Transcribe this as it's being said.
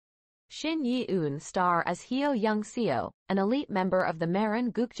Shin Yi-eun star as Hyo Young-seo, an elite member of the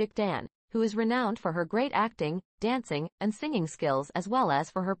Marin Gukjik-dan, who is renowned for her great acting, dancing, and singing skills as well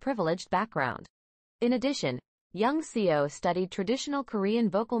as for her privileged background. In addition, Young-seo studied traditional Korean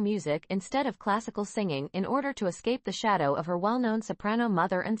vocal music instead of classical singing in order to escape the shadow of her well-known soprano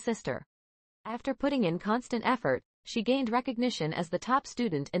mother and sister. After putting in constant effort, she gained recognition as the top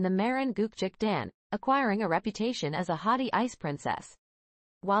student in the Marin Gukjik-dan, acquiring a reputation as a haughty ice princess.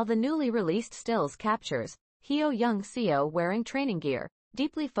 While the newly released stills captures Hyo Young-seo wearing training gear,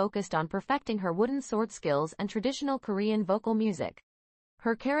 deeply focused on perfecting her wooden sword skills and traditional Korean vocal music.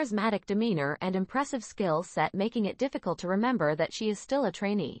 Her charismatic demeanor and impressive skill set making it difficult to remember that she is still a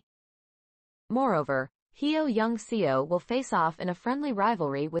trainee. Moreover, Hyo Young-seo will face off in a friendly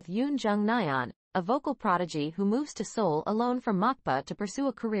rivalry with Jeongnyeon, a vocal prodigy who moves to Seoul alone from Mokpa to pursue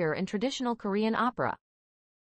a career in traditional Korean opera.